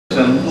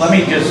let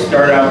me just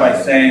start out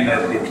by saying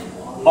that the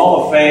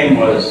Hall of Fame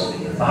was,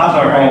 the Hot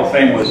Dog Hall of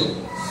Fame was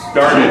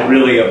started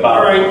really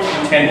about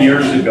 10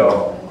 years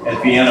ago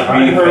at Vienna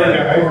Beef,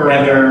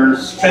 and they're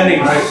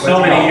spending so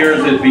many years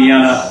at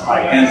Vienna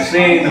and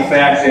seeing the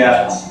fact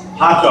that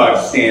hot dog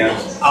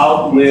stands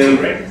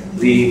outlive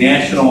the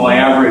national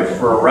average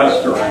for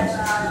restaurants.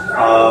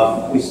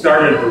 We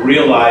started to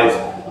realize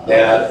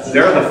that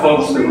they're the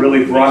folks that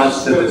really brought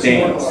us to the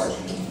dance,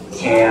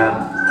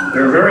 and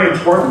they're a very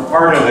important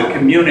part of the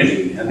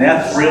community, and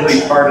that's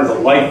really part of the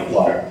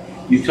lifeblood.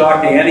 You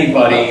talk to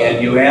anybody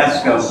and you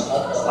ask them,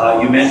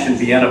 you mentioned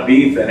Vienna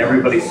Beef, and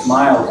everybody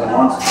smiles and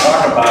wants to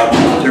talk about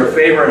their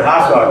favorite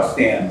hot dog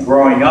stand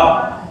growing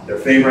up, their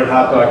favorite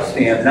hot dog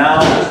stand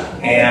now.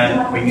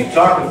 And when you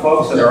talk to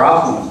folks that are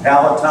out in the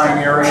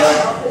Palatine area,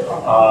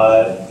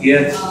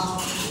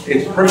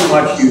 it's pretty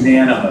much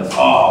unanimous.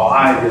 Oh,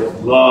 I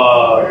just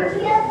love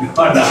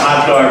going to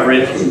Hot Dog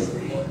Richie's.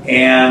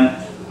 And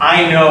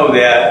I know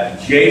that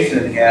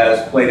Jason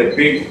has played a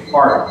big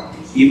part,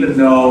 even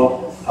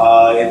though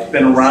it's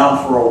been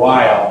around for a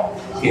while.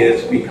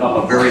 It's become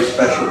a very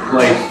special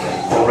place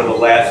over the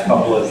last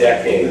couple of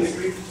decades.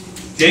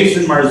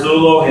 Jason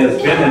Marzullo has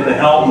been at the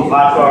helm of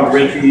Hot Dog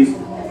Richie's,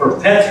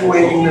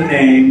 perpetuating the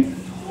name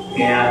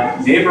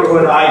and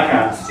neighborhood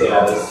icon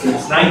status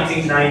since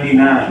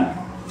 1999.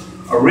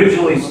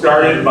 Originally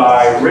started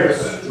by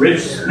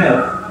Rich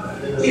Smith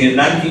in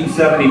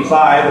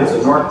 1975 as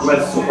a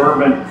Northwest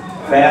suburban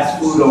fast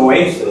food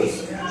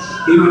oasis,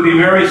 he would be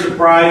very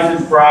surprised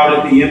and proud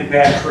at the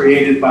impact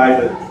created by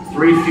the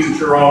 3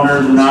 future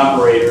owners and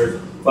operators,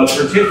 but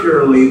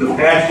particularly the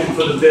passion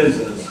for the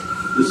business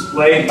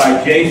displayed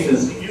by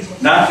Jason,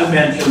 not to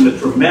mention the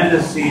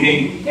tremendous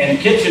seating and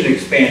kitchen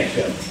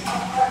expansion.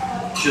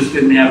 Just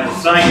didn't have the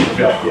signage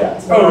up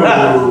yet. Oh.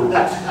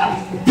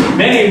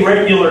 Many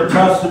regular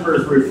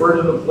customers refer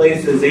to the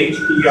place as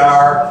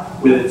HDR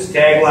with its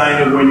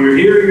tagline of when you're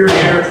here,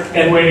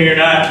 and when you're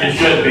not, you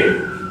should be.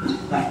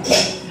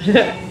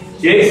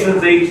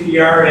 Jason's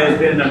HDR has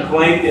been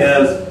acclaimed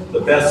as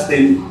the best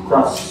thin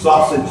crust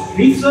sausage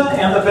pizza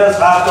and the best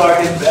hot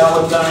dog in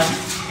Palatine,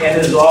 and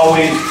is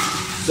always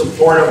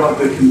supportive of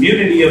the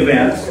community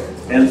events.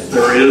 Hence,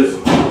 there is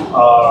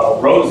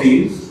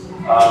Rosie's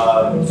Toy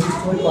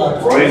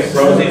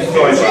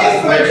Box,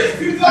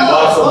 which I've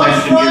also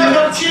mentioned here,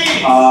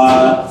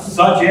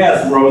 such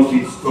as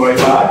Rosie's Toy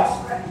Box,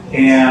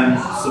 and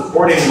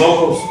supporting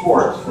local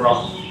sports from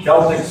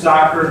Celtic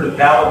soccer to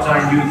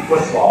Palatine youth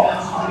football.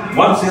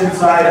 Once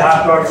inside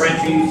Hot Dog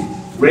Richie's,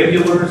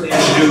 regulars and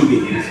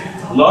newbies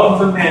love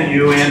the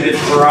menu and its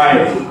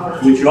variety,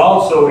 which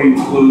also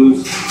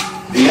includes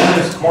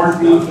Vienna's corned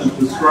beef and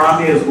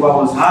pastrami, as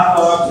well as hot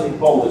dogs and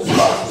Polish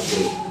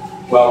sausages,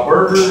 while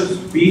burgers,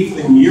 beef,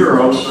 and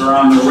gyros are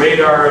on the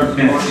radar of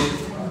many.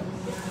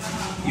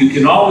 You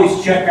can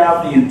always check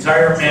out the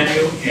entire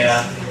menu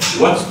and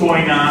what's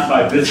going on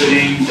by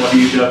visiting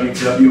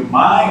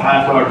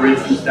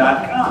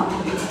www.myhotdogrichies.com.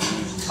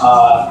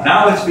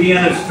 Now it's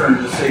Vienna's turn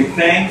to say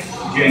thanks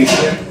to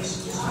Jason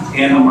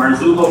and the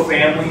Marzullo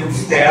family and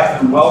staff,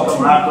 and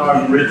welcome Hot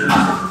Dog Richie's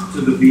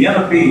to the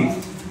Vienna Beef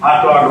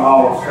Hot Dog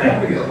Hall of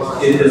Fame.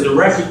 It is a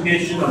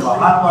recognition of a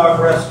hot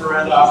dog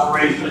restaurant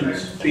operation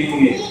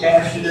being a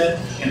passionate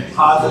and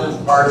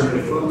positive part of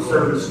the food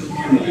service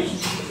community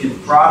in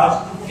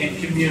product and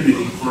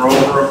community for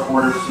over a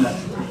quarter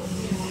century.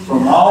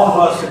 From all of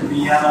us in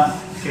Vienna,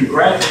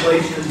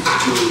 congratulations to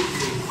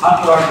Hot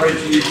Dog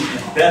Richie's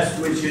and best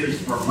wishes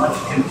for much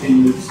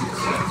continued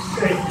success.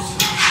 Thanks.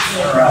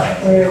 All right.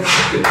 What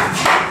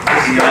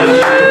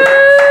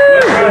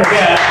we're going to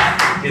get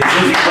is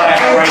this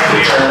plaque right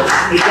here.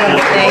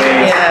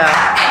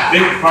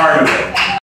 Big part of it.